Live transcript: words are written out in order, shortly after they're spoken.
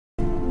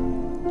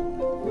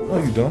No,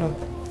 you don't.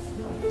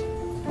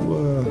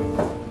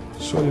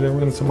 Shorty that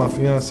ran into my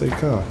fiance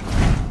car.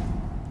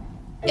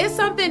 It's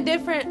something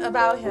different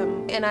about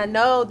him, and I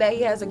know that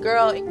he has a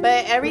girl,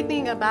 but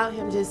everything about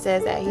him just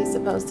says that he's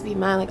supposed to be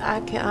mine. Like,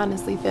 I can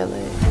honestly feel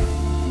it.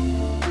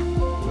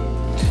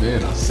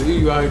 Man, I see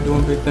you out here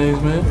doing big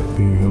things, man.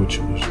 Being here with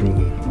you was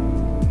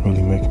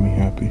really making me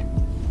happy.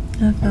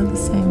 I felt the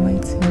same way,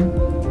 too.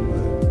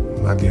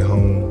 When I get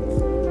home,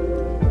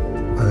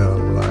 I got a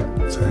lot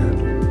to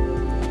handle.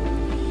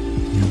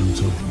 You do,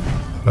 too.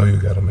 I know you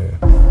got a man.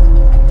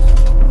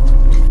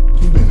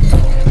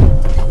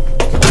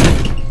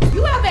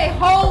 You have a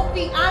whole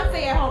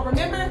fiance at home,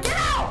 remember? Get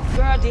out!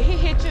 Girl, did he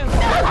hit you?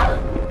 I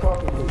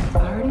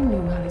already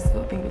knew how this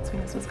little thing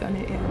between us was gonna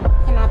end.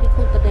 Can I be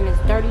cooped up in this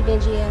dirty,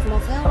 dingy ass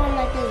motel room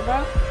like this,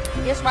 bro?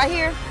 This right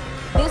here,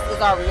 this is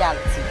our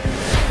reality.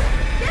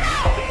 Get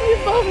out! We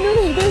both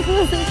knew this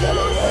wasn't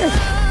gonna work.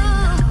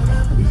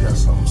 We got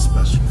something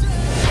special.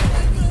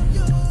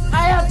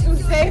 I have to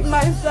save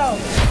myself.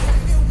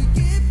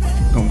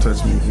 Don't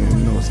touch me again,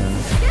 you know what I'm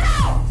saying? Get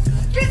out!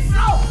 Get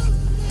out!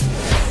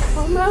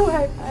 All my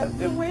life, I've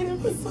been waiting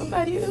for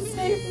somebody to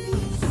save me.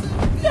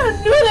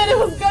 I knew that it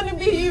was gonna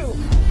be you.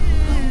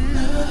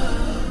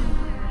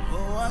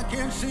 Oh, I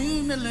can't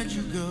seem to let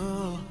you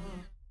go.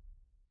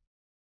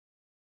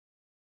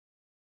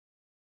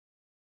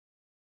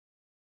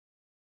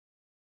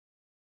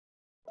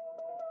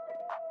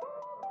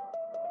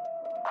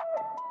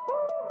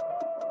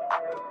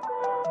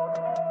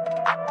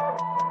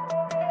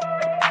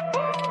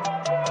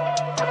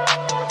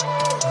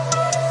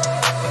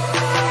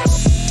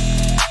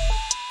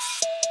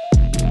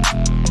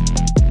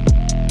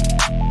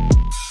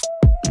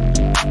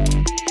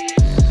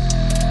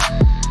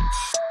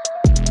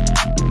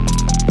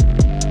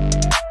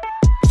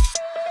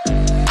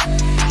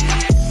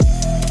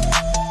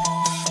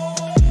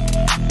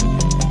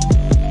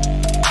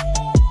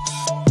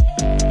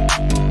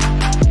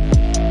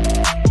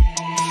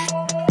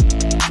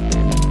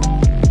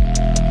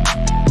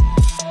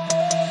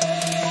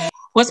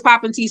 What's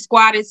poppin', T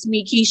Squad? It's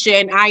me,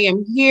 Keisha, and I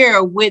am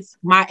here with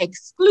my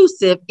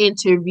exclusive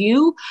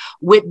interview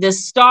with the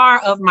star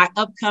of my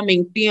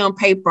upcoming film,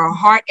 Paper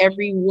Heart.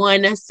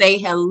 Everyone say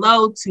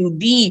hello to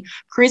the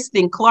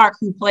Kristin Clarke,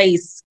 who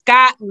plays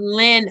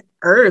Scotland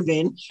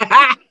Irvin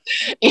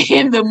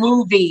in the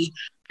movie.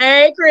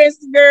 Hey,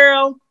 Chris,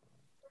 girl.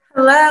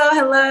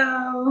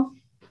 Hello.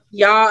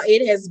 Y'all,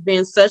 it has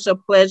been such a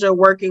pleasure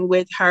working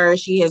with her.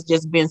 She has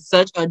just been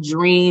such a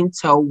dream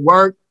to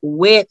work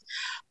with.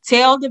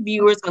 Tell the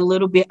viewers a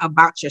little bit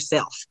about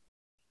yourself.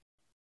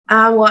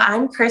 Well,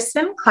 I'm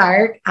Kristin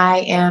Clarke. I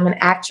am an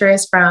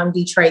actress from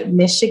Detroit,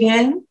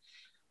 Michigan.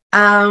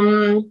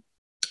 I've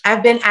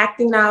been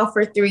acting now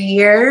for 3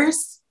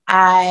 years.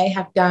 I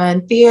have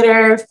done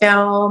theater,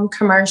 film,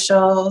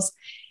 commercials,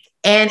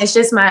 and it's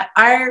just my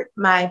art,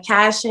 my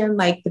passion,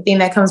 like the thing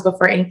that comes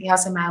before anything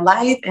else in my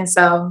life. And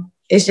so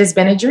it's just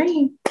been a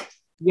dream.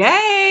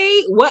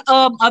 Yay! What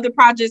other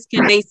projects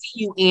can they see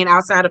you in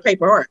outside of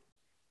Paper Heart?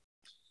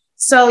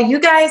 So you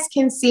guys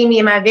can see me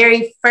in my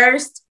very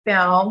first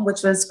film,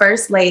 which was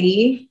First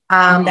Lady,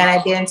 that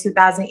I did in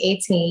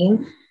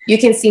 2018. You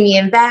can see me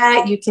in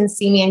that. You can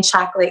see me in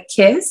Chocolate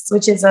Kiss,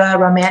 which is a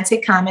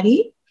romantic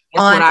comedy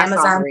on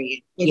Amazon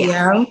Video.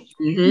 Yeah.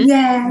 Mm-hmm.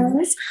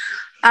 Yes.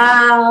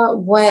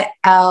 What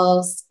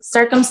else?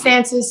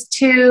 Circumstances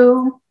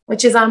 2,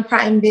 which is on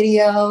Prime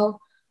Video.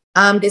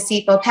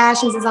 Deceitful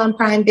Passions is on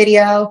Prime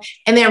Video.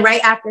 And then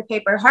right after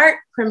Paper Heart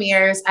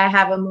premieres, I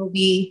have a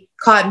movie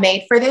called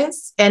Made for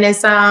This. And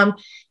it's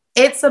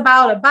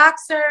about a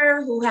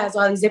boxer who has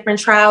all these different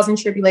trials and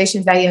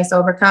tribulations that he has to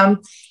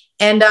overcome.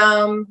 And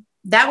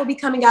that will be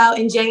coming out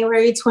in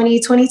January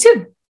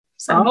 2022.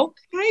 So.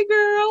 Okay,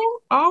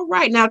 girl. All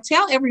right. Now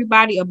tell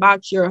everybody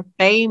about your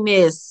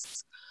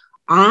famous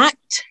aunt,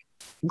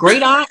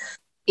 great aunt,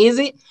 is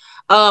it?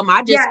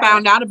 I just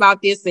found out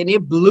about this and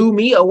it blew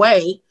me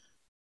away.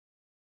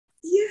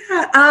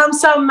 Yeah.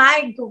 So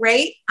my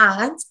great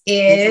aunt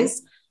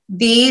is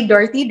the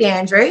Dorothy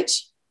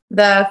Dandridge,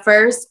 the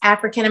first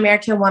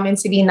African-American woman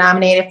to be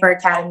nominated for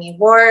Academy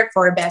Award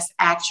for Best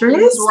Actress.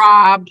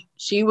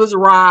 She was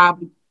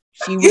robbed.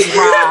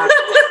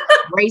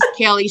 Grace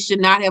Kelly should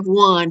not have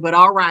won, but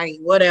all right,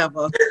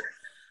 whatever.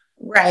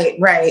 Right.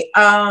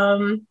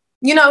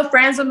 You know,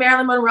 friends with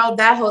Marilyn Monroe,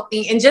 that whole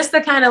thing. And just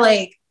to kind of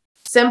like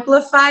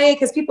simplify it,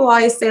 because people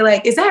always say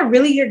like, is that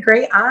really your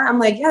great aunt? I'm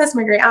like, yeah, that's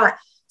my great aunt.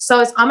 So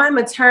it's on my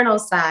maternal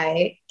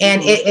side,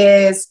 and it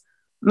is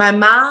my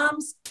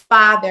mom's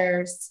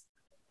father's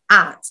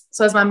aunt.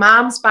 So it's my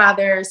mom's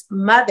father's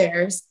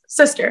mother's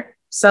sister.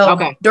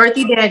 So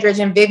Dorothy Dandridge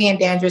and Vivian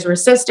Dandridge were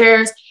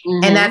sisters,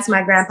 and that's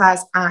my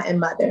grandpa's aunt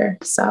and mother.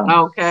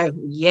 So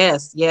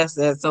yes.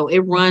 So it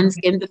runs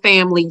in the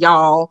family,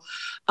 y'all.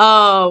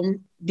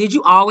 Did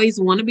you always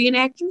want to be an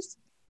actress?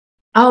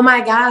 Oh my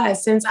God!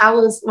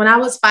 When I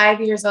was 5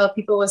 years old,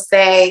 people would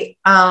say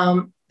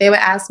they would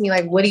ask me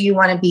like, "What do you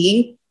want to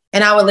be?"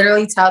 And I would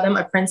literally tell them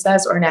a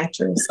princess or an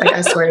actress. Like,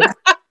 I swear to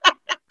God.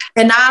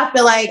 And now I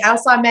feel like I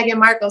saw Meghan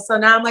Markle. So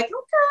now I'm like,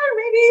 okay,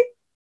 maybe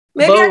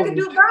Maybe I Boom. could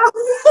do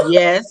both.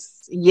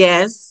 Yes,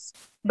 yes.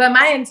 But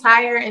my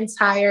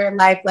entire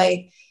life,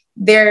 like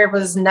there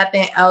was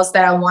nothing else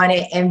that I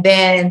wanted. And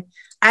then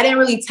I didn't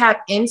really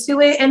tap into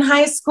it in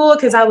high school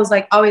because I was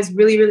like always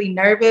really, really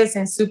nervous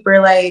and super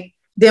like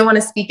didn't want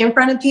to speak in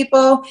front of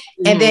people.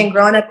 And then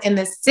growing up in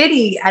the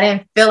city, I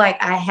didn't feel like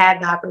I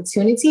had the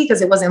opportunity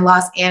because it was in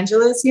Los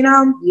Angeles, you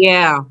know?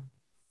 Yeah.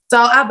 So,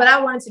 but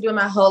I wanted to do it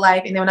my whole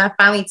life. And then when I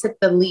finally took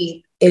the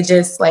leap, it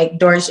just like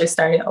doors just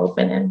started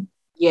opening.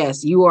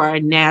 Yes, you are a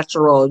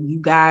natural. You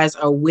guys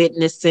are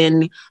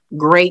witnessing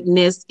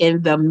greatness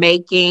in the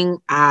making.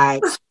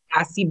 I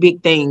see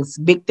big things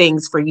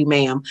for you,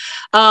 ma'am.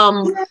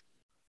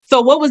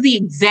 So what was the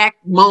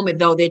exact moment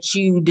though that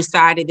you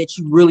decided that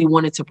you really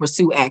wanted to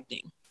pursue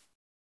acting?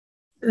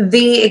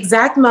 The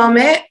exact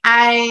moment,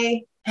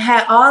 I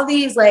had all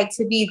these, like,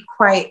 to be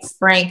quite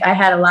frank, I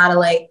had a lot of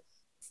like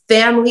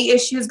family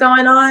issues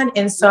going on.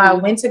 And so I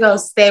went to go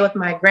stay with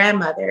my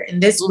grandmother.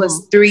 And this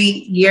was 3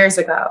 years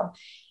ago.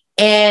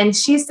 And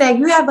she said,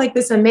 you have like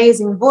this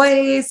amazing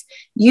voice.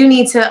 You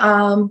need to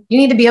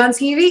be on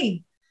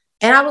TV.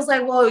 And I was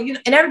like, well, you know,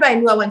 and everybody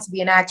knew I wanted to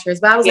be an actress,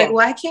 but I was like,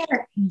 well, I can't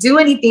do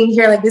anything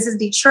here. Like, this is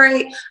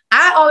Detroit.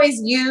 I always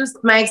used,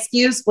 my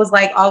excuse was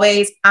like,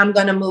 always, I'm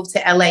going to move to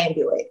LA and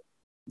do it.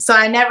 So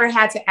I never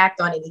had to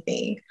act on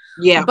anything.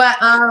 Yeah. But,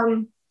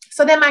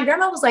 so then my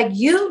grandma was like,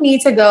 you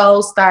need to go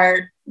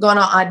start going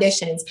on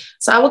auditions.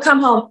 So I would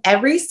come home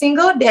every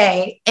single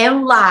day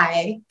and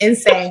lie and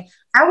say,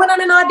 I went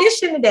on an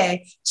audition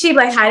today. She'd be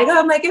like, how'd it go?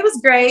 I'm like, it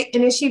was great.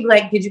 And then she'd be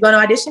like, did you go on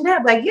an audition today?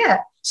 I'm like, yeah.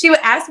 She would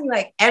ask me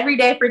like every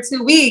day for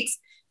 2 weeks.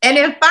 And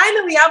then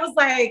finally I was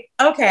like,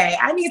 okay,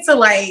 I need to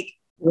like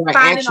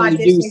find an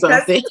audition. Do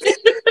something.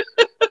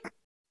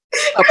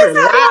 How long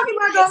am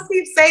I going to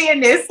keep saying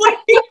this?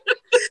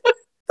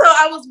 So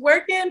I was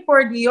working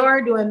for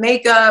Dior doing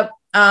makeup.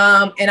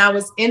 And I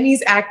was in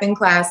these acting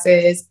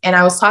classes and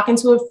I was talking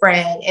to a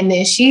friend. And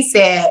then she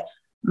said,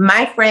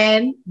 my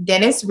friend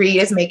Dennis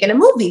Reed is making a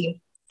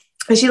movie.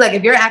 And she's like,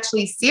 if you're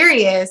actually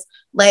serious,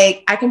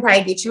 like I can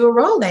probably get you a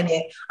role in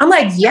it. I'm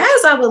like,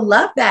 yes, I would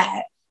love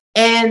that.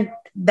 And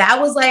that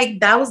was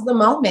the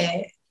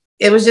moment.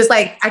 It was just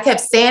like, I kept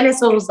saying it.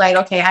 So it was like,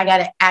 okay, I got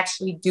to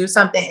actually do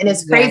something. And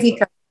it's crazy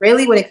because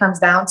really what it comes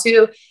down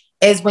to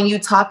is when you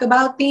talk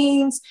about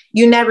things,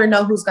 you never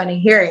know who's going to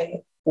hear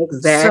it.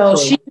 Exactly.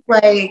 So she's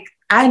like,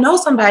 I know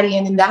somebody.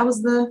 And then that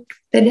was the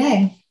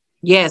day.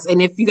 Yes.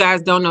 And if you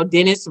guys don't know,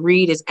 Dennis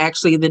Reed is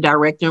actually the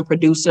director and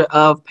producer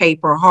of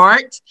Paper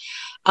Heart.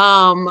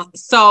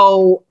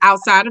 So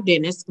outside of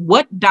Dennis,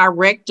 what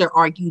director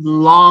are you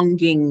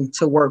longing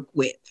to work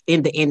with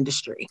in the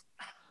industry?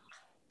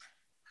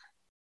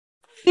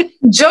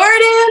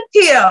 Jordan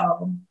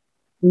Peele.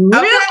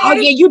 Really? Okay. Oh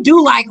yeah, you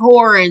do like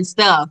horror and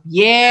stuff.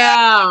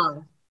 Yeah.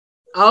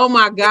 Oh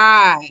my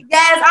God.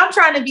 Yes, I'm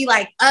trying to be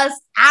like Us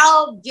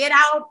Out, Get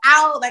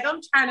Out. Like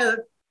I'm trying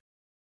to,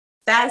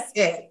 that's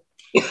it.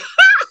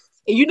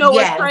 You know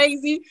what's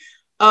crazy?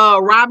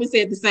 Robin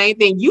said the same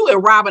thing. You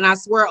and Robin, I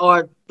swear,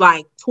 are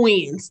like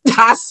twins.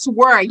 I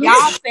swear,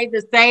 y'all say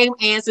the same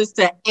answers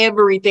to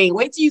everything.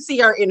 Wait till you see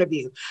her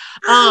interview.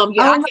 I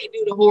can't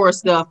do the horror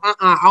stuff.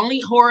 Only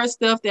horror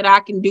stuff that I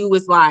can do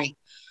is like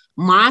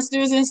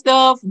monsters and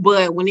stuff.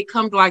 But when it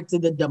comes like to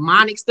the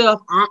demonic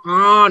stuff,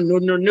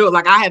 no.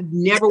 Like I have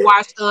never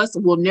watched Us.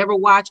 Will never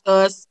watch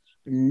Us.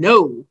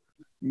 No.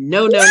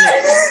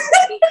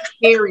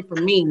 Scary for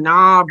me,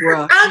 nah,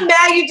 bro. I'm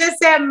mad you just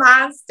said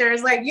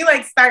monsters. Like you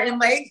like starting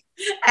like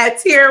at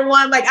tier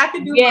 1. Like I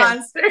could do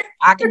monsters.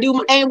 I can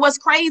do. And what's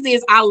crazy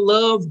is I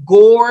love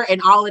gore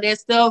and all of that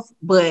stuff,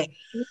 but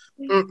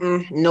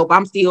nope.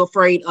 I'm still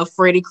afraid of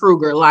Freddy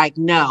Krueger. Like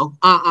no,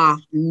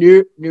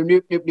 nope.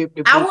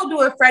 I will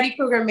do a Freddy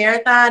Krueger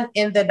marathon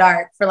in the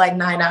dark for like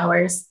 9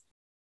 hours.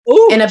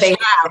 Ooh, in a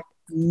basement.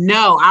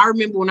 No, I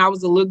remember when I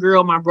was a little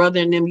girl, my brother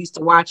and them used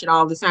to watch it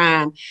all the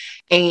time.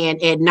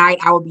 And at night,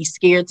 I would be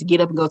scared to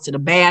get up and go to the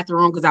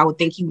bathroom because I would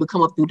think he would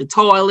come up through the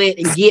toilet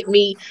and get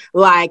me.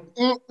 Like,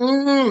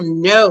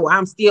 no,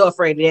 I'm still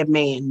afraid of that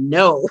man.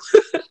 No.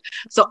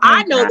 So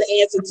I know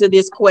the answer to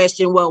this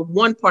question. Well,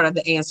 one part of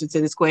the answer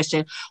to this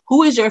question.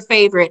 Who is your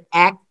favorite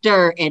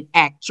actor and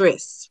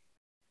actress?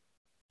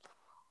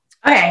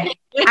 Okay,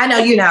 I know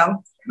you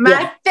know.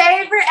 My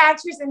favorite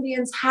actress in the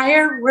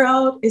entire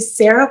world is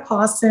Sarah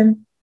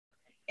Paulson.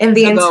 In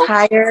the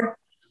entire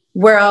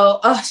world.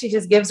 Oh, she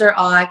just gives her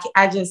all.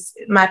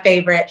 My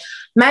favorite.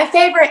 My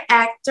favorite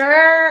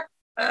actor.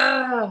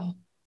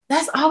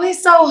 That's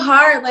always so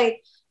hard.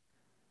 Like,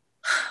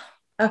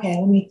 okay,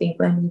 let me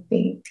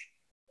think.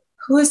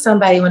 Who is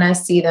somebody when I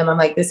see them, I'm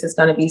like, this is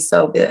going to be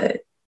so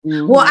good.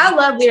 Well, I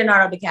love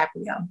Leonardo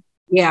DiCaprio.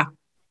 Yeah.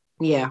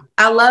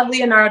 I love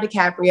Leonardo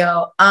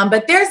DiCaprio.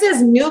 But there's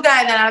this new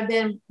guy that I've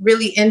been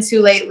really into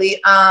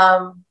lately.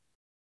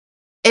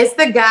 It's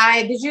the guy,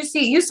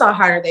 you saw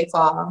Harder They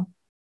Fall.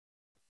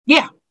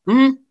 Yeah.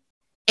 Mm-hmm.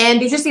 And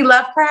did you see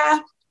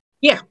Lovecraft?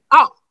 Yeah.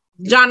 Oh,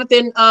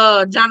 Jonathan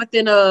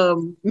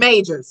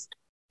Majors.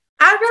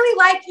 I really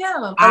like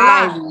him.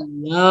 I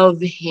love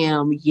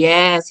him.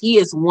 Yes. He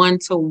is one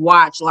to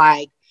watch.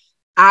 Like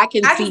I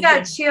can I see just got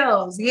him.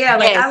 chills. Yeah,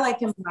 like Yes. I like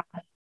him a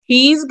lot.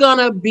 He's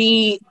gonna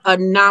be a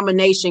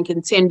nomination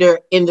contender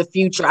in the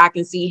future. I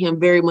can see him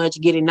very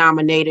much getting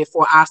nominated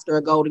for Oscar,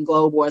 a Golden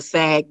Globe, or a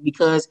SAG,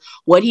 because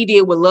what he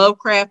did with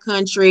Lovecraft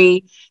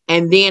Country,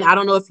 and then I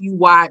don't know if you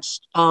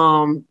watched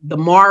the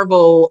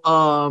Marvel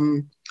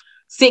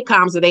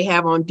sitcoms that they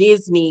have on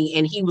Disney,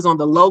 and he was on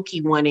the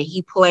Loki one, and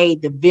he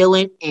played the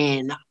villain,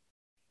 and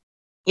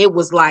it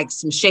was like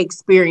some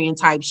Shakespearean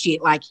type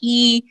shit. Like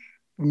he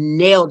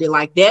nailed it.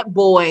 Like that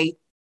boy,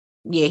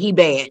 yeah, he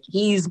bad.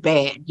 He's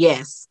bad.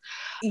 Yes.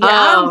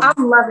 Yeah,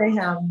 I'm loving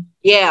him.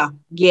 Yeah.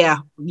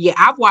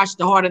 I've watched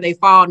The Harder They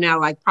Fall now,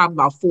 like probably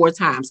about 4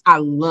 times. I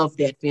love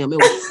that film. It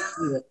was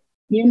good.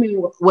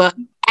 Well,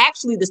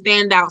 actually, the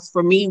standouts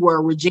for me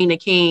were Regina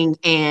King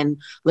and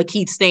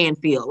Lakeith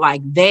Stanfield.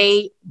 Like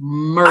they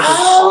murdered.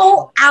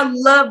 Oh, I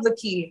love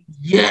Lakeith.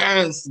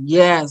 Yes.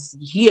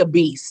 He a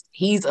beast.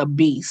 He's a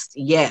beast.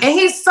 Yes. And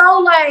he's so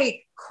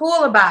like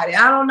cool about it.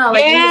 I don't know.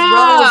 Like in his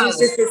roles, it's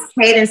just his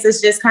cadence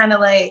is just kind of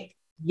like,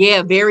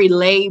 yeah, very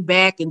laid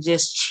back and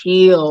just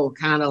chill,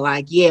 kind of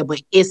like, yeah, but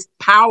it's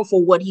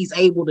powerful what he's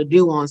able to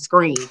do on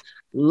screen.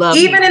 Love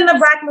even him. in the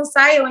Black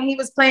Messiah when he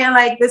was playing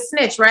like the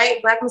snitch,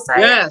 right? Black Messiah.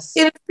 Yes.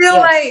 It feel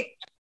like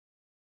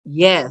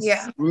yes.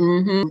 Yeah.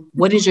 Mm-hmm.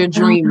 What is your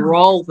dream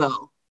role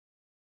though?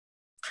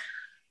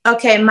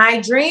 Okay,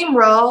 my dream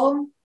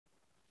role.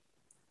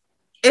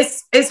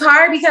 It's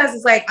hard because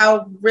it's like I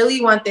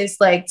really want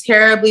this like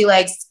terribly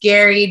like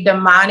scary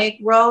demonic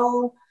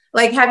role.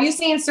 Like, have you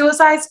seen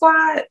Suicide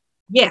Squad?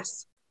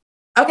 Yes.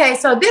 Okay,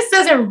 so this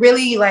doesn't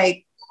really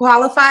like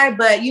qualify,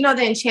 but you know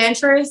the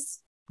Enchantress?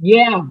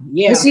 Yeah.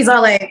 And she's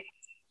all like,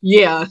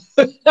 yeah.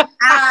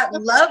 I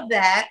love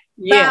that.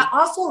 Yeah. But I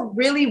also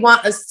really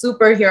want a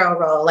superhero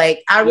role.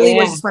 Like I really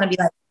would just want to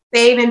be like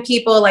saving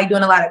people, like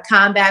doing a lot of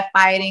combat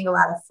fighting, a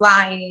lot of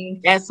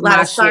flying, that's a lot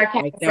my of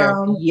sarcasm. shit right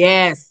there.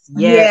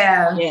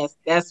 Yes.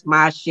 That's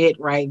my shit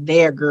right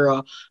there,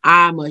 girl.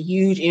 I'm a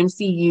huge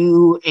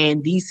MCU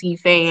and DC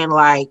fan.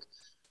 Like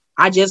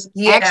I just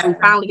actually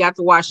finally got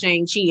to watch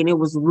Shang-Chi and it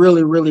was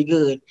really, really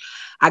good.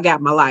 I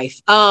got my life.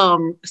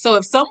 So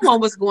if someone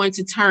was going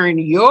to turn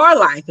your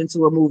life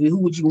into a movie, who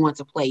would you want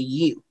to play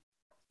you?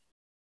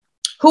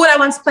 Who would I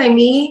want to play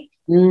me?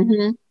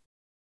 Mm-hmm.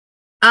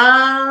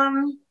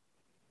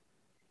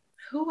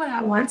 Who would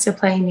I want to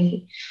play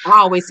me? I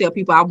always tell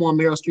people I want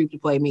Meryl Streep to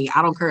play me.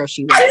 I don't care if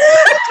she wins.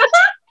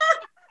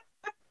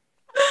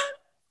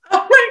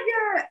 Oh my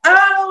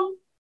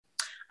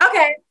God.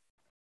 Okay.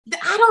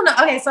 I don't know.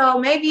 Okay, so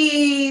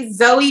maybe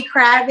Zoe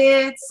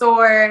Kravitz,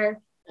 or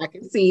I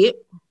can see it.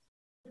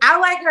 I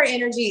like her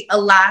energy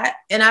a lot,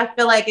 and I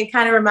feel like it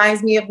kind of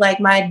reminds me of like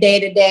my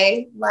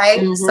day-to-day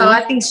life. Mm-hmm. So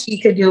I think she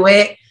could do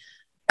it.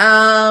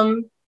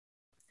 Issa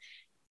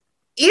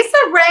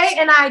Rae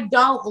and I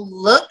don't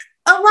look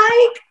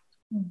alike,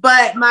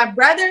 but my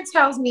brother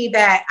tells me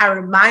that I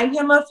remind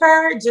him of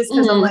her just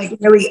because I'm like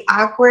really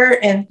awkward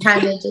and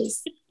kind of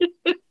just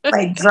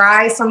like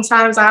dry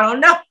sometimes. I don't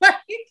know.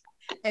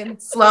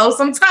 And slow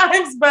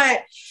sometimes,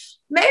 but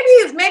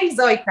maybe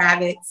Zoe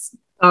Kravitz.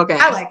 Okay.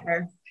 I like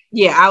her.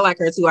 Yeah, I like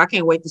her too. I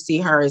can't wait to see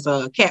her as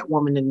a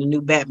Catwoman in the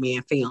new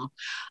Batman film.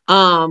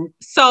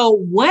 So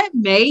what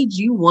made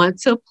you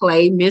want to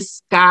play Miss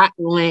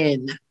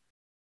Scotland?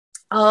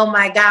 Oh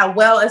my God.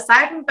 Well,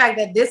 aside from the fact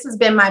that this has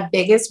been my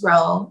biggest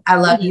role, I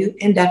love you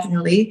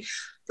indefinitely.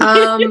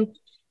 I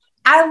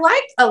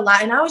liked a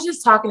lot, and I was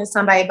just talking to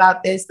somebody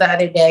about this the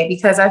other day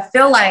because I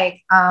feel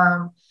like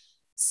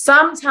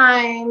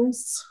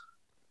sometimes,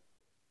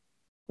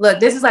 look,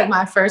 this is like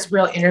my first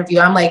real interview.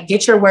 I'm like,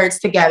 get your words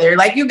together.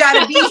 Like you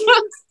gotta be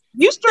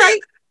you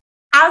straight.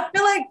 I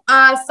feel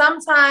like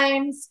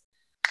sometimes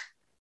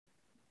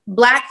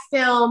Black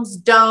films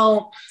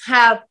don't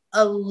have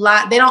a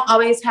lot. They don't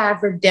always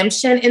have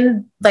redemption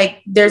in,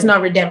 like, there's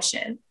no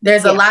redemption.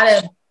 There's a lot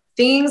of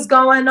things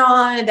going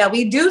on that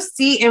we do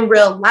see in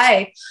real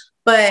life,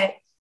 but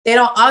they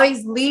don't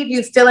always leave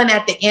you feeling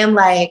at the end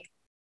like,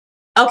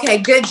 okay,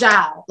 good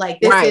job. Like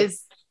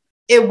this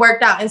it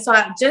worked out. And so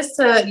just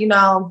to, you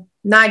know,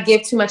 not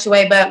give too much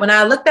away, but when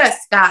I looked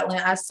at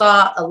Scotland, I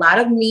saw a lot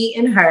of me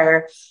in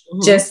her,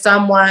 just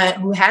someone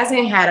who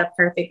hasn't had a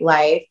perfect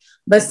life,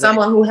 but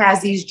someone who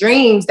has these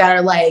dreams that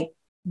are like,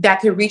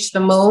 that could reach the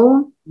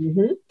moon,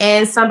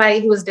 and somebody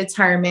who is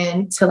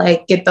determined to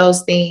like get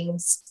those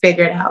things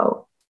figured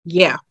out.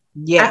 Yeah.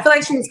 I feel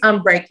like she's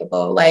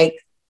unbreakable. Like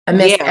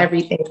amidst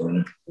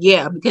everything.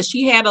 Yeah, because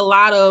she had a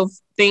lot of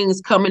things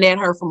coming at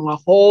her from a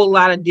whole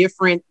lot of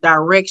different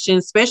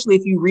directions, especially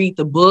if you read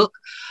the book.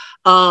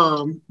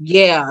 Poor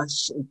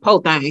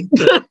thing.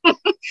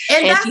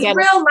 And that's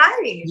real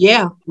life.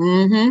 Yeah.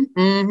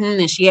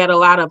 And she had a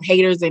lot of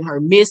haters in her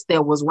midst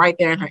that was right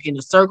there in her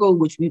inner circle,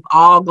 which we've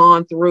all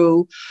gone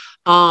through.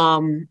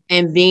 And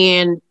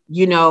then,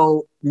 you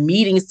know,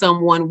 meeting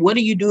someone, what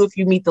do you do if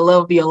you meet the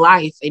love of your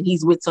life and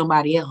he's with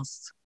somebody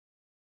else?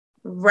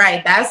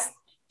 Right. That's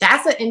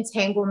an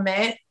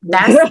entanglement.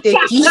 That's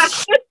sticky.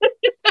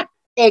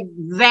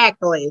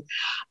 Exactly.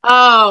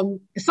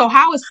 So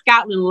how is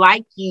Scotland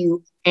like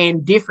you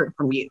and different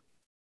from you?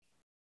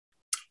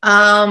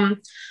 I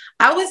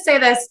would say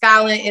that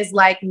Scotland is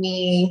like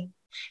me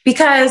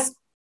because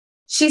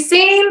she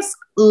seems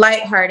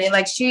lighthearted.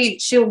 Like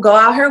she'll go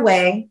out her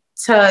way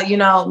to, you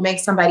know, make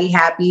somebody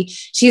happy.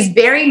 She's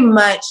very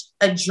much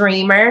a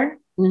dreamer.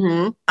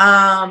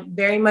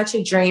 Very much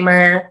a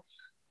dreamer.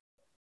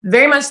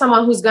 Very much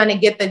someone who's going to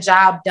get the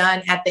job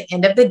done at the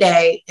end of the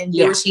day and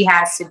do what she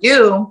has to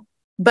do.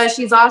 But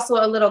she's also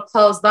a little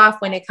closed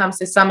off when it comes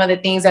to some of the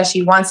things that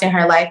she wants in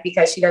her life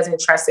because she doesn't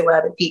trust it with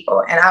other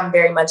people. And I'm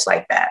very much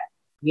like that.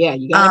 Yeah,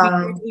 you gotta be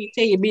careful who you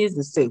tell your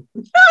business to.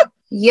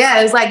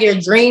 Yeah, it's like your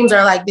dreams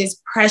are like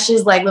this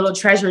precious, like little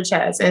treasure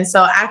chest. And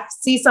so I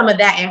see some of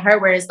that in her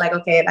where it's like,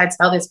 okay, if I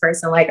tell this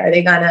person, like, are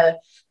they gonna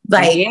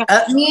like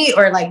up me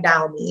or like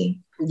down me?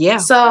 Yeah.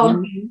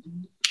 So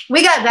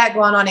we got that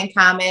going on in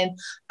common.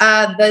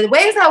 The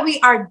ways that we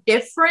are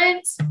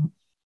different,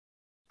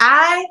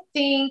 I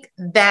think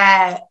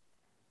that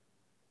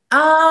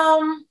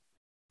I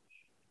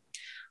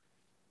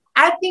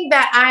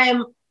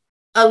am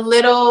a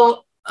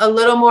little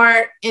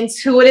more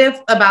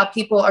intuitive about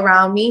people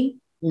around me.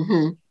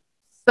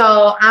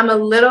 So I'm a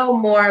little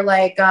more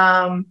like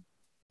I'm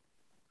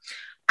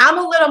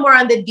a little more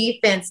on the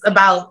defense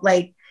about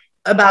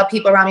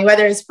people around me,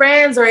 whether it's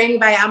friends or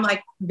anybody. I'm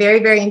like very,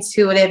 very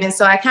intuitive. And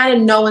so I kind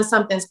of know when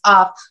something's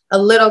off a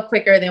little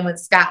quicker than what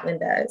Scotland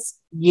does.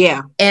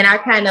 Yeah. And I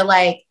kind of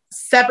like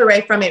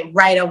separate from it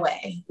right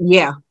away.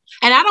 Yeah.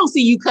 And I don't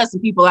see you cussing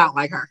people out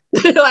like her.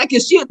 Like,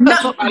 cause she'll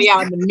cuss somebody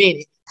out in a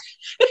minute.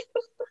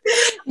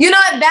 You know,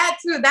 that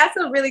too. That's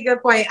a really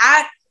good point.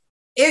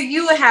 If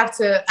you would have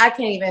to, I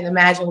can't even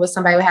imagine what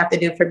somebody would have to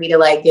do for me to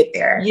like get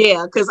there.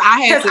 Yeah, because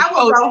I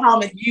will go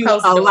home and you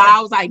close the door. I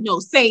was like, no,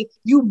 say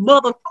you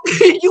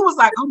motherfucker. You was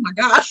like, oh my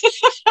gosh.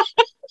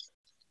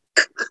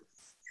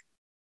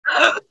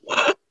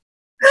 I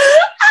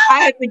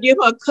had to give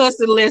her a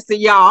cussing lesson,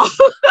 y'all.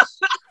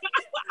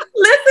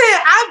 Listen,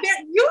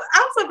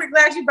 I'm super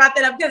glad you brought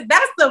that up because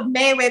that's the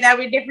main way that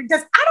we're different.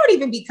 Because I don't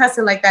even be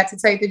cussing like that, to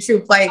tell you the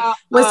truth. Like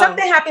when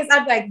something happens,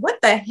 I'd be like, what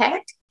the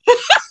heck?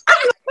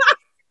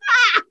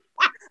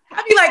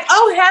 I'd be like,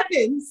 oh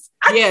heavens.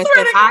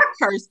 I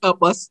curse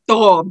up a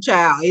storm,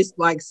 child. It's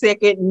like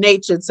second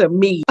nature to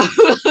me.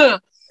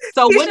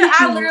 So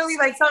what I literally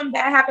like something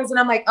bad happens and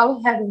I'm like,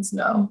 oh heavens,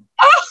 no.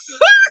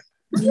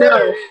 No.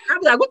 I'd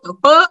be like, what the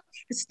fuck?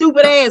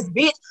 Stupid ass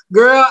bitch.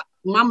 Girl,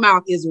 my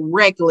mouth is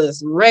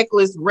reckless.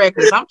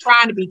 I'm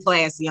trying to be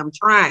classy. I'm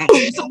trying.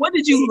 So what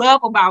did you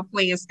love about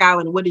playing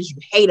Scotland? And what did you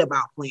hate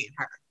about playing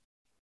her?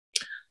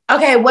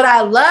 Okay, what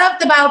I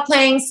loved about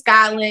playing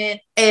Scotland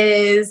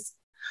is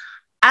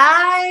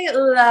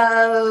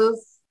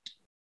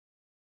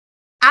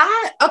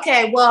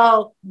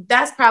well,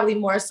 that's probably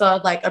more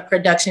so like a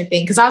production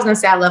thing. Cause I was gonna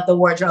say I love the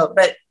wardrobe,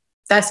 but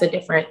that's a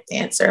different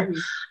answer.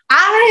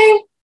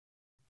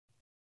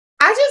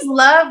 I just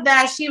love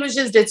that she was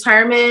just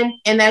determined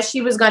and that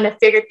she was going to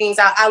figure things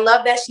out. I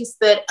love that she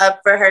stood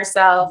up for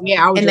herself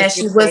and that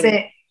she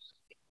wasn't.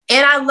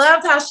 And I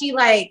loved how she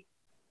like,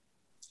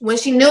 when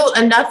she knew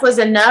enough was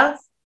enough,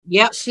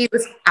 she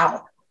was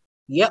out.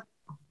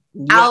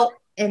 Out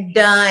and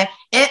done.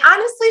 And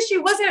honestly, she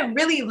wasn't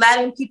really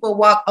letting people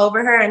walk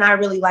over her. And I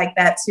really like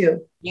that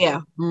too.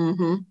 You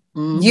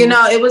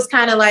know, it was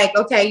kind of like,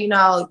 okay, you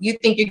know, you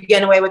think you're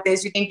getting away with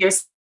this. You think you're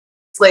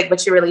slick,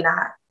 but you're really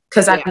not.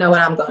 Because I know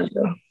what I'm going to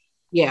do.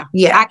 Yeah.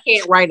 I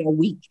can't write a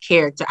weak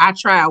character. I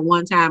tried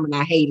one time and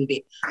I hated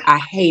it.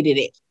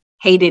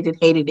 Hated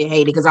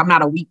it. Because I'm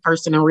not a weak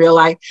person in real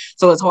life.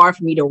 So it's hard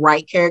for me to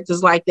write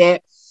characters like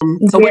that.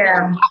 So what did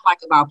I not like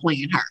about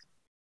playing her?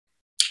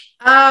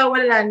 What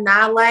did I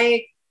not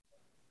like?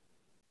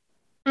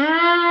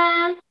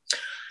 I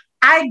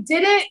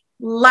didn't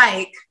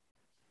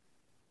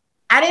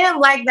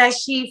like that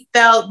she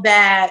felt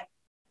that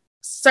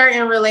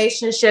certain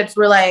relationships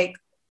were like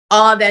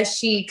all that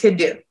she could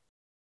do.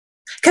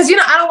 Cause you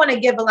know, I don't want to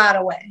give a lot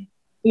away.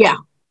 Yeah.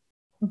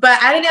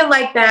 But I didn't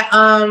like that.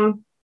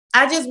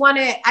 I just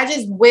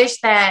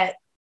wish that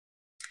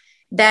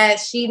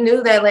she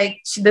knew that like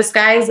the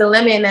sky is the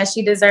limit and that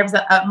she deserves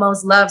the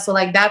utmost love. So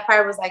like that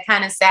part was like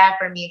kind of sad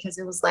for me. Cause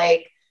it was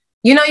like,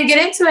 you know, you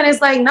get into it and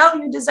it's like, no,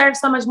 you deserve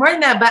so much more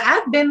than that. But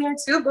I've been there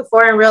too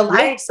before in real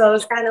life. So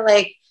it's kind of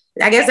like,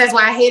 I guess that's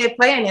why I hated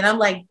playing it. I'm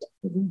like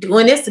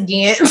doing this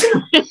again.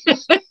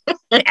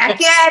 I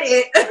get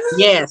it.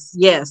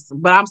 Yes.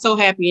 But I'm so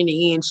happy in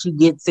the end she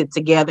gets it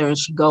together and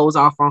she goes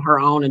off on her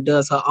own and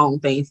does her own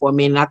thing for a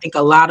minute. And I think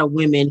a lot of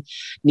women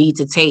need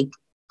to take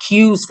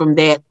cues from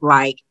that.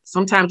 Like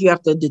sometimes you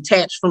have to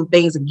detach from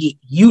things and get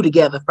you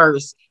together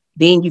first.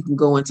 Then you can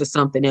go into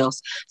something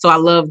else. So I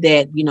love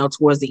that, you know,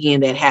 towards the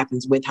end that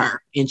happens with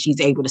her and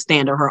she's able to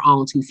stand on her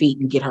own 2 feet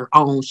and get her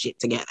own shit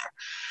together.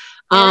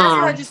 And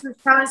that's what I just was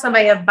telling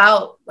somebody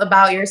about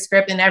your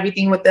script and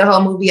everything with the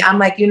whole movie. I'm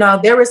like, you know,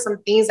 there were some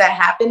things that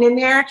happened in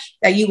there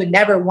that you would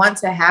never want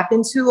to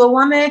happen to a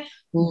woman,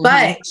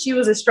 but she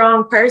was a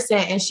strong person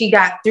and she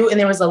got through and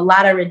there was a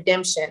lot of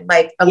redemption,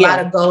 like a lot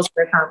of goals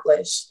were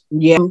accomplished.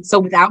 Yeah. So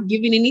without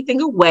giving anything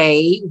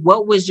away,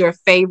 what was your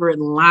favorite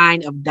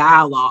line of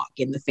dialogue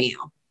in the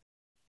film?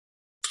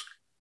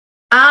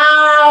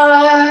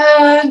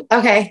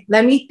 Okay,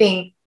 let me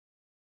think.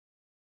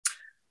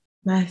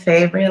 My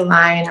favorite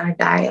line or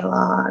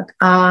dialogue.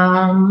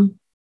 I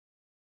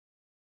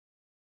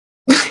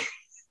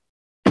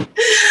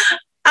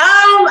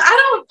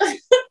don't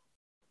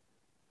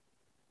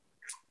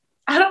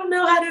I don't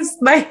know how to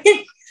like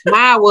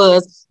Mine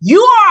was,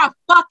 you are a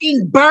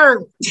fucking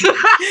bird.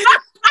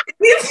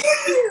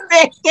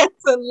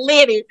 That's a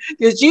little,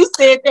 because you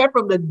said that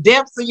from the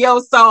depths of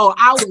your soul.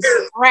 I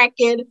was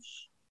cracking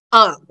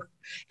up.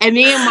 And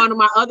then one of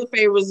my other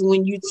favorites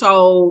when you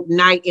told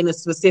Knight in a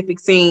specific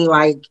scene,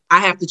 like, I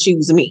have to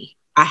choose me.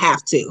 I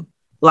have to.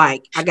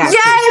 Like, I got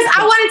Yes,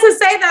 I wanted to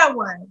say that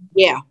one.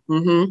 Yeah.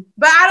 Mm-hmm.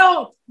 But I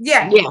don't,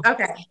 yeah.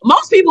 Okay.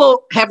 Most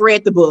people have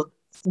read the book.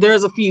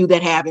 There's a few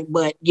that haven't,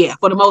 but yeah,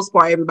 for the most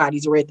part,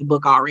 everybody's read the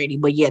book already.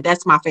 But yeah,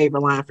 that's my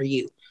favorite line for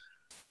you.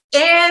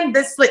 And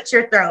the slit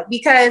your throat,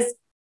 because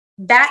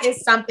that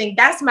is something,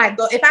 that's my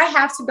go. If I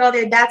have to go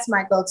there, that's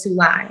my go-to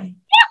line.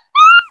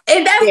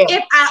 And that's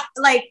if I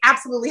like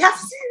absolutely have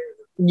to.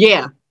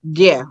 Yeah.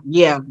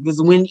 Because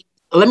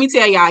let me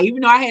tell y'all, even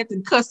though I had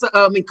to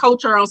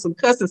coach her on some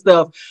cussing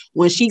stuff,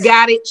 when she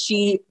got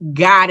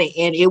it,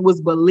 and it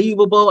was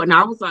believable. And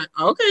I was like,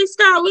 okay,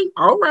 Scotland,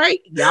 all right,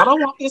 y'all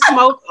don't want this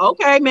smoke,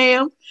 okay,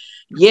 ma'am.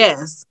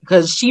 Yes,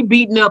 because she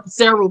beating up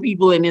several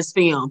people in this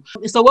film.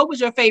 So, what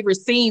was your favorite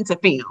scene to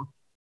film?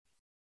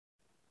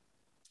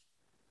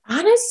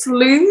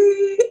 Honestly,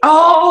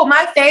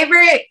 my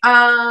favorite.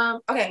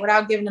 Okay,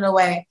 without giving it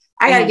away,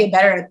 I gotta get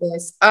better at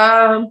this.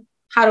 How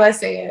do I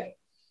say it?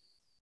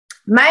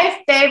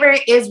 My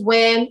favorite is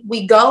when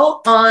we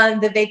go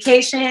on the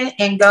vacation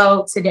and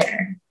go to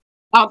dinner.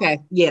 Okay,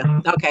 yeah,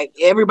 okay.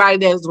 Everybody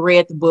that's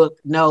read the book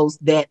knows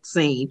that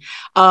scene.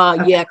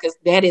 Yeah, because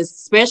that is,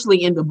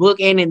 especially in the book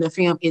and in the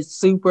film, it's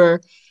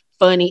super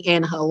funny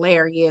and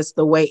hilarious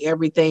the way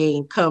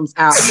everything comes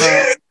out.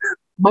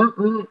 My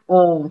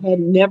aunt had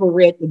never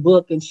read the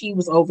book, and she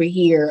was over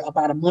here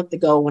about a month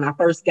ago when I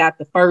first got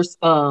the first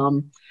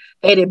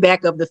edit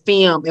back of the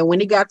film. And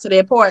when it got to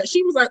that part,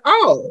 she was like,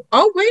 oh,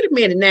 wait a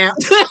minute now.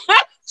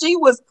 She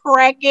was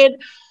cracking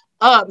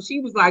up.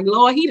 She was like,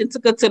 Lord, he done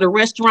took her to the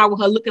restaurant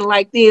with her looking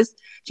like this.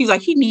 She's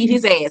like, he need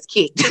his ass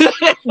kicked.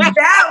 That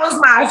was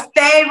my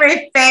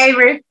favorite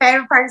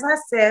person. I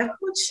said,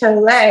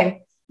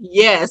 Chile.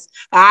 Yes,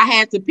 I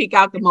had to pick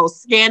out the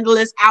most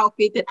scandalous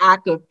outfit that I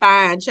could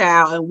find,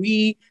 child, and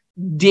we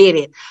did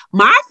it.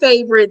 My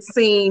favorite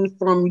scene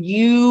from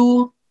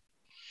you,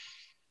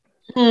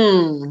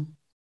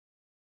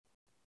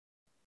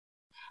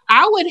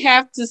 I would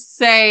have to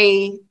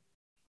say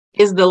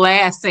is the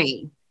last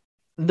scene.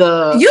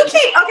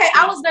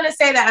 I was gonna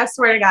say that. I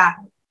swear to God.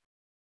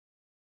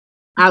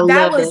 I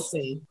love that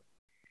scene.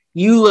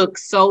 You look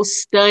so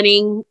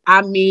stunning.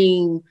 I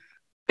mean,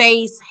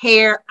 face,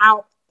 hair,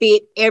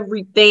 outfit,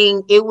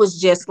 everything. It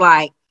was just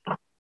like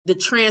the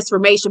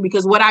transformation,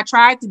 because what I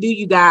tried to do,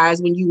 you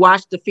guys, when you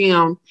watch the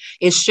film,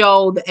 is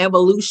show the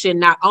evolution,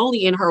 not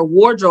only in her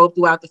wardrobe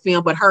throughout the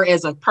film, but her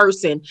as a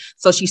person.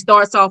 So she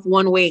starts off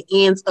one way,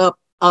 ends up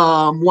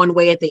one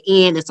way at the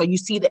end. And so you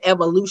see the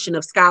evolution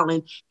of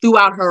Scotland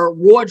throughout her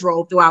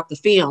wardrobe throughout the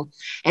film.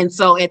 And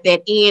so at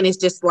that end, it's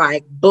just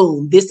like,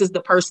 boom, this is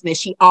the person that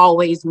she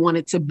always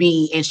wanted to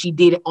be. And she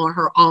did it on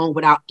her own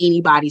without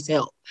anybody's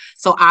help.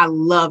 So I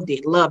loved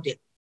it.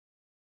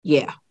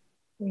 Yeah.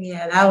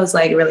 Yeah, that was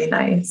like really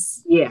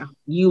nice. Yeah.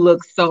 You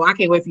look I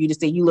can't wait for you to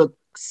say you look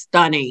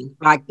stunning.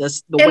 Like the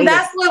and way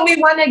that's what we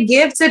want to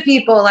give to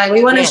people. Like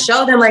we want to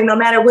show them, like, no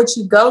matter what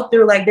you go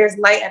through, like there's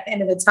light at the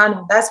end of the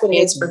tunnel. That's what it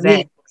is for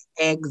me.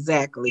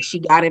 Exactly. She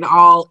got it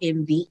all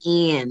in the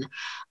end.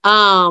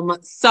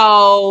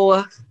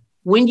 So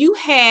when you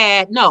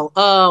had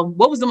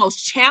what was the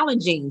most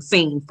challenging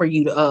scene for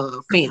you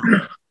to film?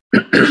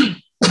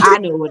 I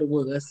know what it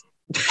was.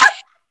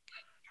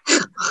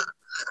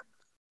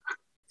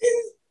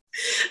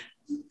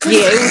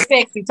 Yeah, it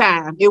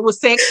was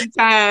sexy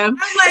time.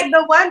 I'm like,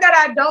 the one that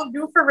I don't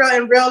do for real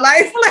in real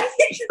life.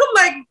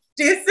 Like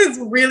this is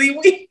really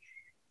weird.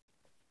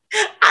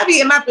 I be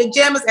in my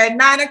pajamas at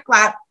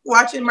 9:00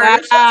 watching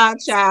murder.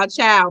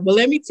 Child. But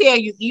let me tell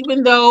you,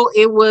 even though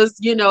it was,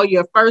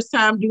 your first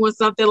time doing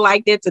something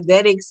like that to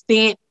that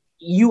extent,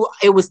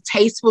 it was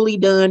tastefully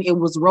done. It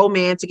was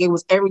romantic. It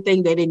was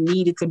everything that it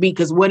needed to be,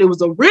 because what it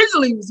was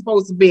originally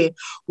supposed to be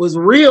was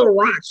real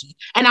raunchy.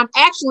 And I'm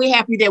actually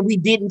happy that we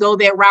didn't go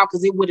that route,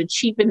 because it would have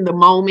cheapened the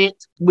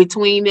moment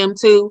between them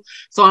two.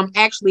 So I'm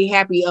actually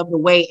happy of the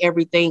way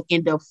everything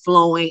ended up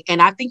flowing. And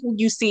I think when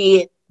you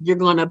see it, you're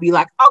going to be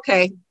like,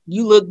 okay,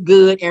 you look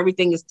good.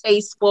 Everything is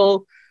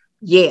tasteful.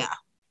 Yeah.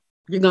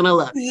 You're going to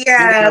love it.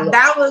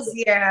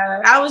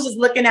 I was just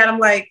looking at him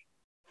like,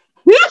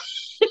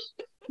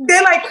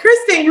 they're like,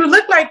 Kristin, you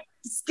look like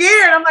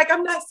scared. I'm like,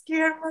 I'm not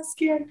scared.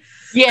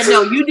 Yeah,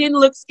 no, you didn't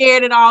look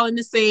scared at all in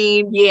the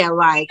scene. Yeah,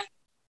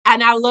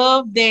 and I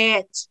love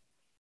that.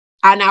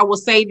 And I will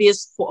say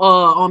this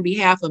on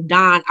behalf of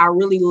Don. I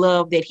really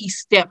love that he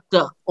stepped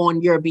up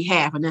on your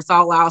behalf. And that's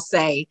all I'll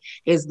say,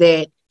 is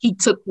that he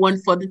took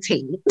one for the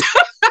team.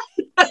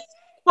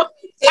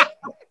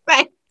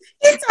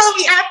 He told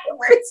me afterwards.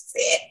 words to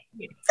say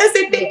it. I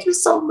said, thank you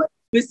so much.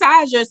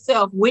 Besides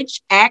yourself,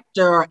 which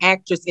actor or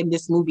actress in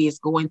this movie is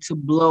going to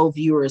blow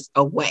viewers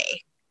away?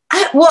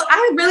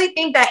 I really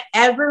think that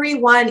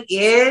everyone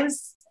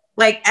is.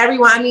 Like,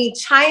 everyone. I mean,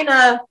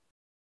 China.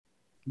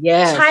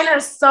 Yes.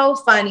 China's so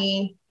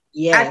funny.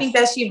 Yes. I think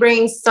that she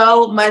brings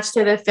so much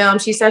to the film.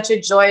 She's such a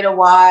joy to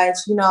watch.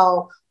 You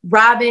know,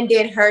 Robin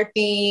did her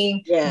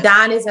thing. Yes.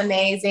 Don is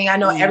amazing. I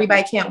know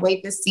everybody can't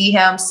wait to see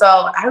him. So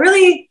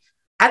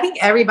I think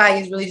everybody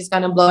is really just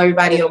going to blow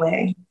everybody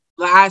away.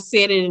 Like I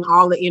said it in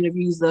all the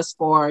interviews thus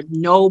far,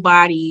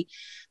 nobody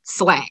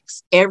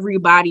slacks.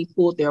 Everybody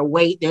pulled their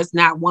weight. There's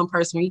not one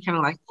person where you kind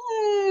of like,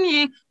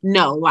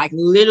 no, like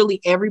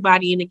literally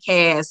everybody in the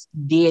cast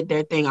did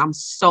their thing. I'm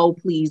so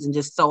pleased and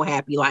just so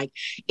happy. Like,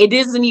 it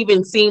doesn't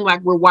even seem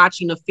like we're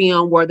watching a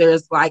film where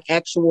there's like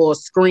actual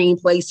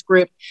screenplay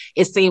script.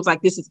 It seems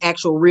like this is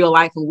actual real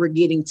life and we're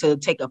getting to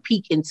take a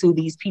peek into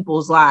these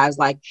people's lives.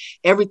 Like,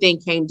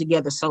 everything came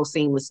together so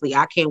seamlessly.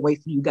 I can't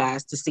wait for you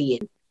guys to see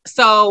it.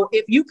 So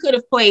if you could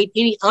have played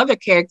any other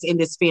character in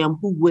this film,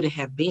 who would it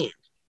have been?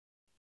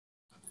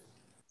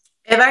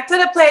 If I could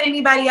have played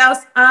anybody else,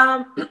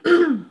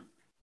 I'd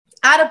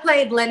have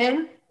played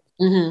Lennon.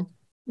 Mm-hmm.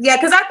 Yeah,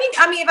 because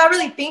if I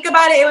really think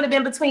about it, it would have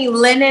been between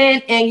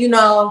Lennon and, you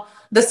know,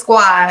 the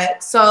squad.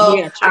 So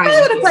yeah, I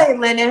probably would have played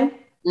Lennon.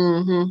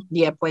 Mm-hmm.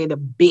 Yeah, play the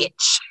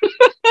bitch.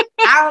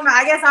 I don't know.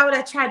 I guess I would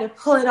have tried to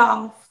pull it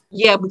off.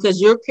 Yeah,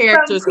 because your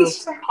characters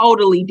are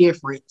totally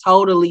different.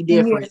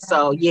 Yeah.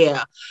 So,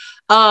 yeah.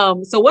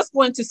 So what's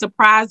going to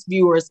surprise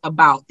viewers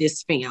about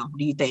this film,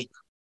 do you think?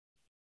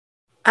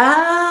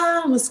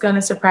 What's going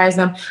to surprise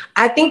them?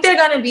 I think they're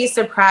going to be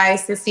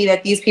surprised to see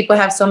that these people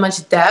have so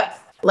much depth.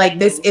 Like,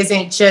 this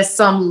isn't just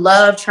some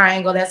love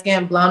triangle that's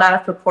getting blown out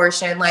of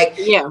proportion. Like,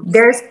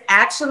 there's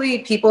actually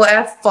people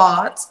at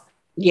fault.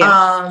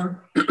 Yeah.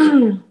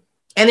 And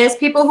there's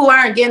people who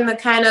aren't getting the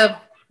kind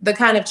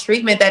of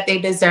treatment that they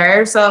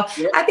deserve. So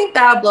I think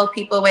that'll blow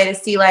people away to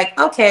see, like,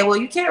 okay, well,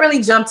 you can't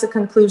really jump to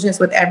conclusions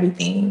with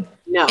everything.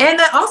 No. And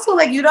then also,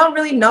 like, you don't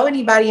really know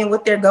anybody and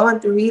what they're going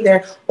through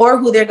either, or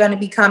who they're going to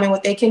become and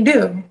what they can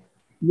do.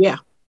 Yeah,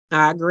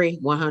 I agree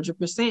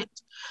 100%.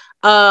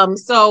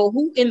 So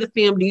who in the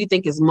film do you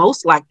think is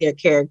most like their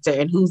character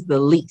and who's the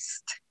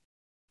least?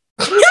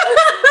 Okay,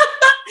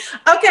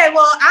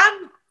 well,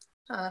 am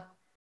I?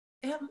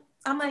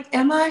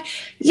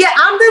 Yeah,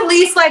 I'm the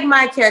least like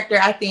my character,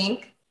 I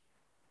think.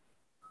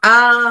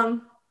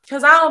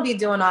 Because I don't be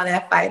doing all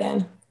that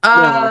fighting.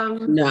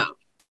 No.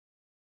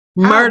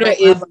 Murder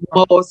is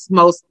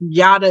most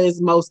Yada is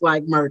most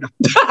like murder.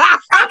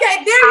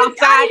 Okay, there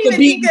outside the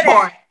beating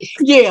part.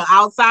 Yeah,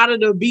 outside of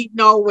the beating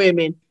on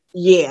women.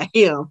 Yeah,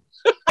 him.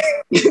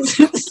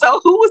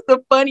 So who was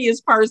the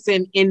funniest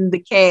person in the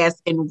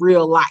cast in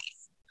real life?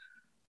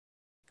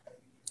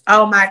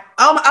 Oh,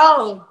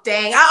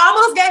 dang. I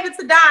almost gave it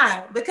to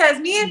Don because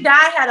me and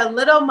Don had a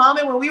little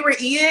moment when we were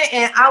eating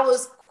and I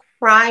was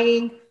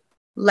crying,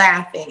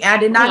 laughing. And I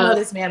did not know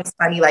this man was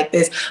funny like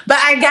this, but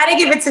I got to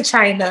give it to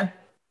China.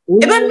 Ooh.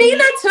 But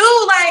Mina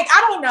too, like,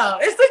 I don't know.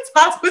 It's the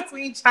toss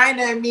between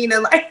China and Mina.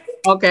 Like,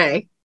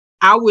 okay.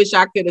 I wish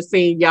I could have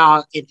seen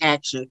y'all in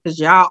action because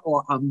y'all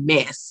are a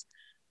mess.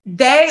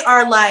 They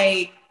are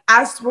like,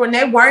 when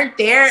they weren't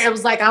there, it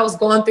was like I was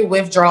going through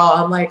withdrawal.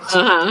 I'm like,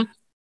 yeah,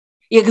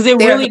 because it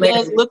really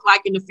does look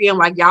like in the film,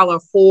 like y'all are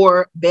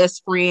four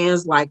best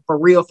friends, like for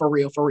real.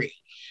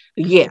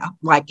 Yeah,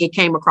 like it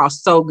came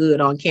across so good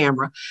on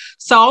camera.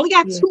 So I only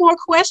got two more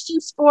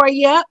questions for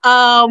you.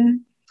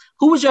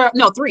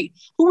 Three.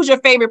 Who was your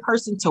favorite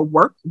person to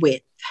work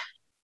with?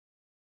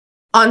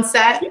 On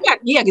set? Because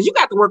you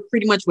got to work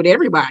pretty much with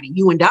everybody.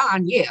 You and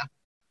Don, Yeah,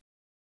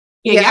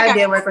 I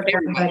did work with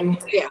everybody.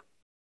 Yeah.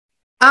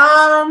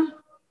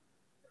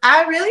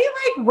 I really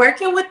like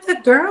working with the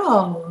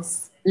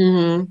girls.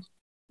 Mm-hmm.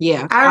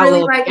 Yeah. I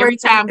really like every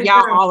time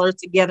y'all all are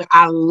together.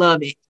 I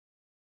love it.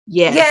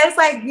 Yeah. Yeah, it's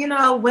like,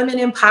 women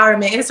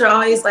empowerment. It's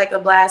always like a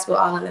blast with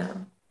all of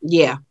them.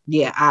 Yeah,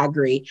 I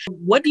agree.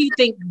 What do you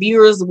think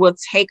viewers will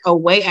take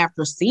away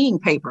after seeing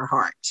Paper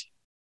Heart?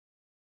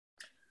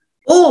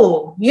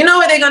 Oh, you know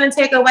what they're going to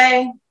take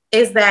away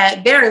is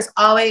that there is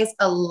always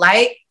a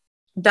light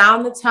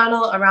down the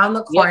tunnel around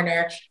the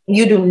corner. Yep.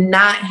 You do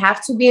not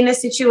have to be in a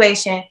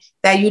situation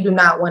that you do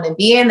not want to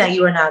be in, that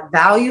you are not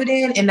valued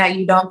in, and that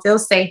you don't feel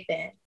safe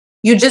in.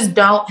 You just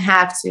don't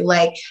have to.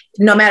 Like,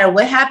 no matter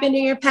what happened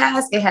in your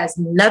past, it has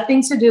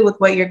nothing to do with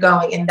where you're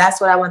going. And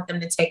that's what I want them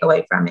to take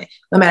away from it.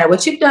 No matter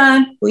what you've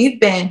done, who you've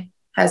been,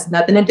 has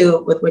nothing to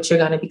do with what you're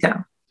going to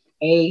become.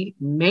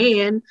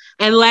 Amen.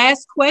 And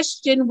last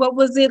question, what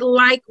was it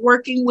like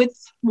working with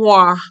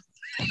moi?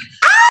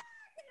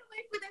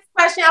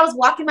 Question. I was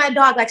walking my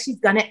dog like she's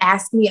gonna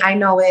ask me. I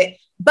know it,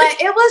 but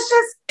it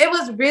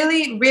was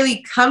really,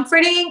 really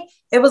comforting.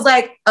 It was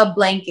like a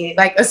blanket,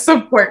 like a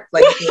support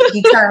blanket,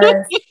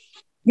 because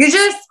you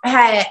just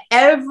had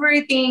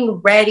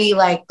everything ready,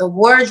 like the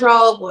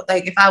wardrobe.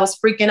 Like if I was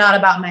freaking out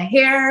about my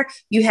hair,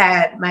 you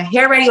had my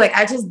hair ready. Like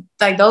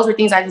those were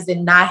things I just did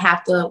not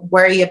have to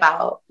worry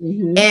about.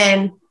 Mm-hmm.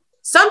 And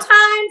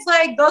sometimes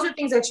like those are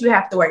things that you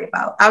have to worry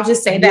about. I'll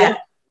just say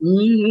that.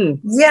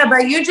 Mm-hmm. Yeah,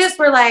 but you just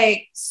were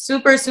like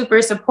super,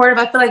 super supportive.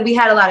 I feel like we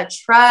had a lot of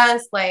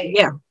trust, like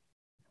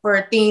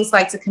for things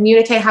like to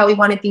communicate how we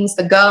wanted things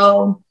to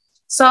go.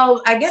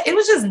 So I guess it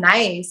was just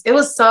nice. It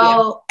was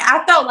so,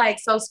 I felt like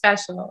so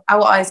special. I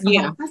will always come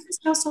home, I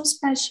just feel so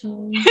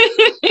special.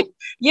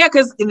 Yeah,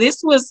 because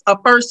this was a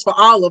first for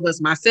all of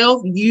us.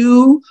 Myself,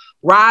 you,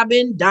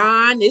 Robin,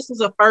 Don. This was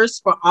a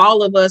first for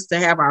all of us to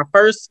have our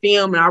first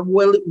film. And I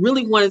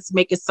really wanted to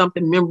make it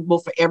something memorable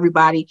for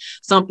everybody,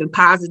 something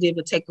positive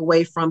to take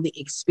away from the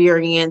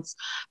experience.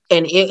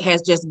 And it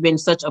has just been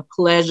such a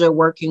pleasure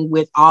working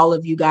with all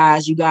of you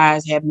guys. You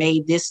guys have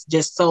made this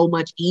just so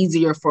much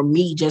easier for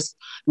me, just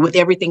with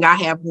everything I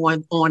have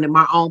going on in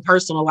my own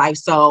personal life.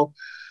 So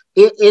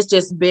it's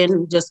just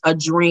been just a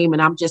dream,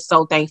 and I'm just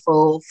so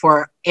thankful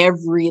for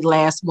every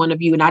last one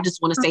of you. And I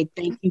just want to say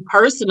thank you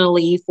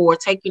personally for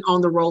taking on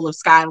the role of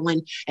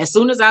Skyland. As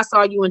soon as I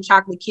saw you in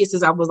Chocolate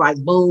Kisses, I was like,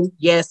 boom,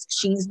 yes,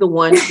 she's the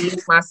one. She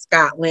is my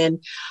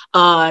Scotland.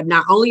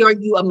 Not only are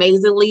you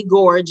amazingly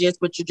gorgeous,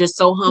 but you're just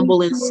so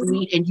humble and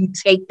sweet, and you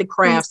take the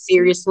craft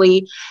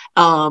seriously,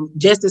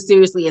 just as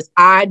seriously as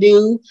I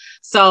do.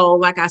 So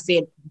like I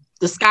said,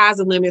 the sky's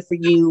the limit for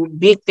you.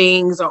 Big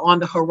things are on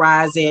the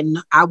horizon.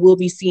 I will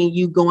be seeing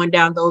you going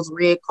down those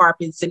red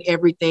carpets and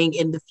everything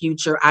in the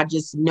future. I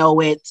just know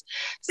it.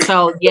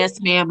 So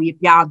yes, ma'am, if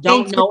y'all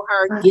don't know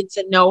her, get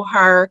to know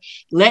her.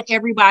 Let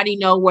everybody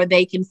know where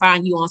they can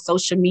find you on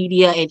social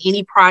media and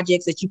any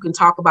projects that you can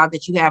talk about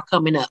that you have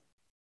coming up.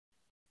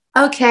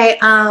 Okay.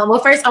 Well,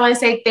 first I want to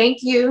say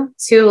thank you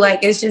to,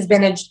 like, it's just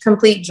been a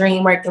complete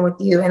dream working with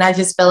you. And I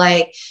just feel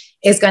like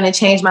it's going to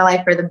change my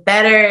life for the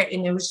better.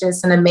 And it was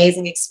just an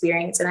amazing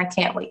experience. And I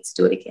can't wait to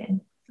do it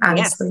again.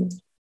 Honestly. Yes.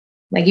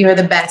 Like, you are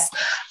the best.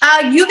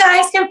 You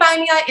guys can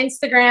find me on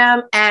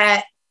Instagram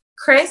at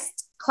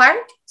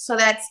Clarke. So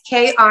that's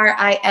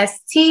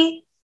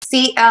KristClarkeee.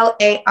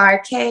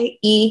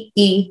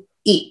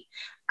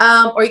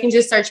 Or you can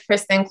just search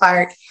Kristin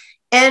Clarke.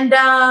 And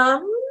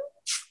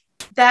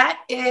that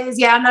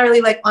is, I'm not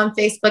really like on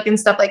Facebook and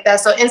stuff like that.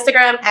 So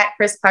Instagram at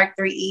Kris Clarke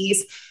 3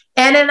 E's.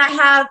 And then I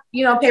have,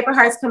 Paper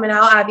Hearts coming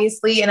out,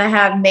 obviously. And I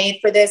have Made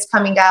for This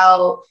coming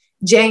out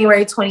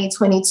January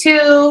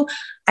 2022.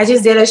 I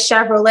just did a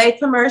Chevrolet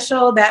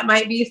commercial that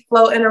might be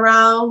floating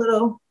around,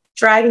 little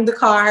driving the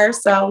car.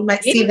 So you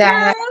might see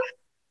that.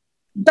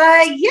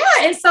 But yeah,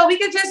 and so we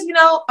could just,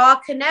 all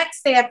connect,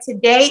 stay up to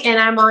date. And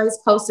I'm always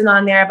posting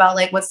on there about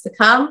like what's to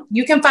come.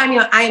 You can find me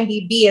on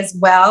IMDb as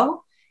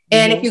well.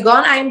 And if you go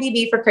on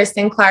IMDb for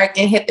Kristin Clarke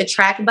and hit the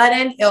track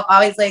button, it'll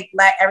always like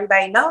let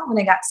everybody know when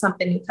they got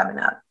something new coming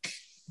up.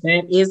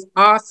 That is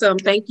awesome.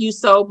 Thank you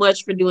so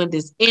much for doing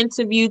this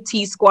interview,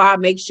 T Squad.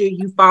 Make sure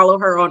you follow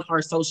her on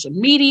her social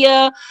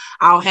media.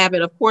 I'll have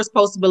it, of course,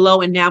 posted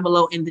below and down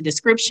below in the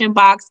description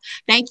box.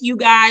 Thank you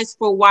guys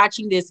for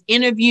watching this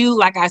interview.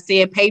 Like I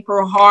said,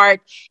 Paper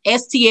Heart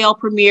STL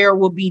premiere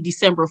will be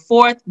December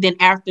 4th. Then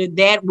after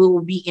that, we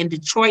will be in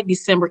Detroit,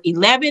 December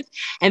 11th.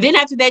 And then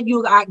after that,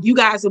 you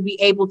guys will be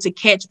able to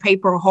catch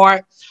Paper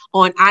Heart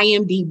on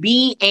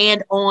IMDb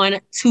and on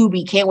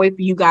Tubi. Can't wait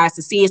for you guys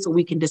to see it so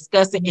we can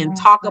discuss it and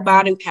talk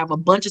about it. Have a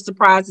bunch of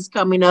surprises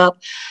coming up.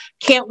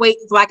 Can't wait,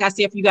 like I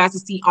said, for you guys to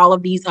see all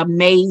of these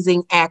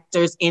amazing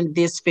actors in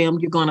this film.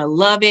 You're going to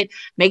love it.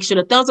 Make sure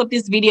to thumbs up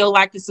this video,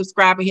 like and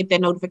subscribe, and hit that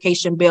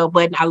notification bell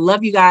button. I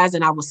love you guys,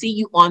 and I will see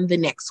you on the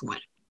next one.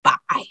 Bye.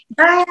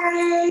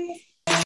 Bye.